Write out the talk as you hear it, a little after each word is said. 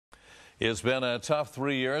It's been a tough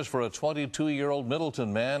 3 years for a 22-year-old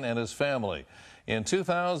Middleton man and his family. In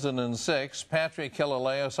 2006, Patrick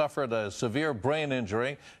Killalea suffered a severe brain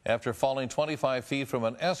injury after falling 25 feet from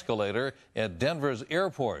an escalator at Denver's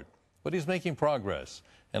airport. But he's making progress.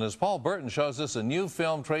 And as Paul Burton shows us, a new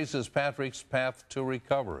film traces Patrick's path to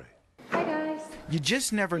recovery. Hi, guys. You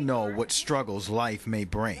just never know what struggles life may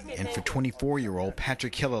bring. And for 24-year-old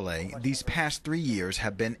Patrick Killalea, these past 3 years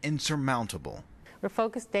have been insurmountable. We're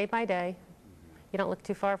focused day by day. You don't look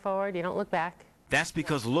too far forward. You don't look back. That's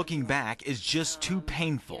because looking back is just too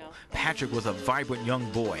painful. Patrick was a vibrant young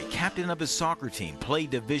boy, captain of his soccer team,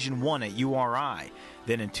 played Division I at URI.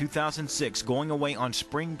 Then in 2006, going away on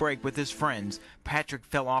spring break with his friends, Patrick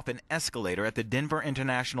fell off an escalator at the Denver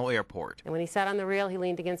International Airport. And when he sat on the rail, he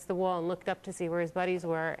leaned against the wall and looked up to see where his buddies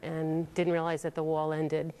were and didn't realize that the wall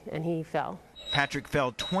ended, and he fell. Patrick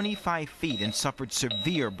fell 25 feet and suffered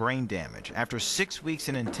severe brain damage. After 6 weeks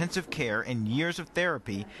in intensive care and years of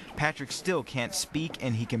therapy, Patrick still can't speak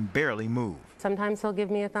and he can barely move. Sometimes he'll give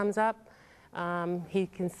me a thumbs up. He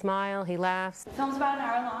can smile, he laughs. The film's about an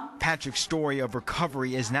hour long. Patrick's story of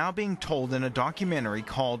recovery is now being told in a documentary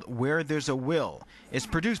called Where There's a Will. It's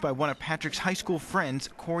produced by one of Patrick's high school friends,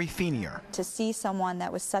 Corey Fenier. To see someone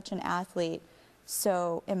that was such an athlete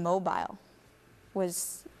so immobile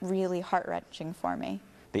was really heart-wrenching for me.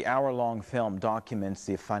 The hour-long film documents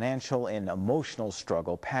the financial and emotional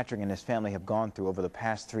struggle Patrick and his family have gone through over the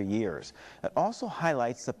past 3 years. It also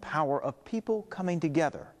highlights the power of people coming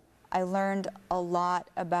together. I learned a lot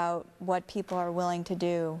about what people are willing to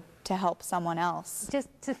do to help someone else. Just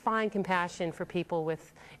to find compassion for people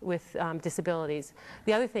with disabilities.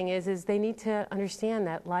 The other thing is they need to understand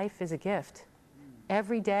that life is a gift.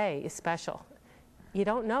 Every day is special. You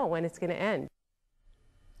don't know when it's going to end.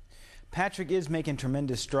 Patrick is making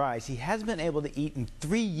tremendous strides. He hasn't been able to eat in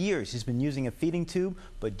 3 years. He's been using a feeding tube,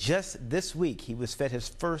 but just this week he was fed his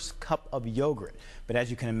first cup of yogurt. But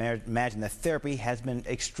as you can imagine, the therapy has been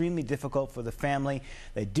extremely difficult for the family.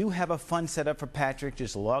 They do have a fund set up for Patrick.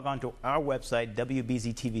 Just log on to our website,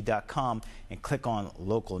 WBZTV.com, and click on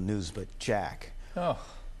local news. But Jack,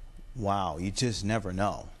 wow, you just never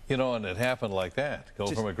know. You know, and it happened like that. Go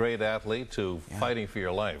from a great athlete to fighting for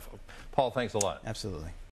your life. Paul, thanks a lot. Absolutely.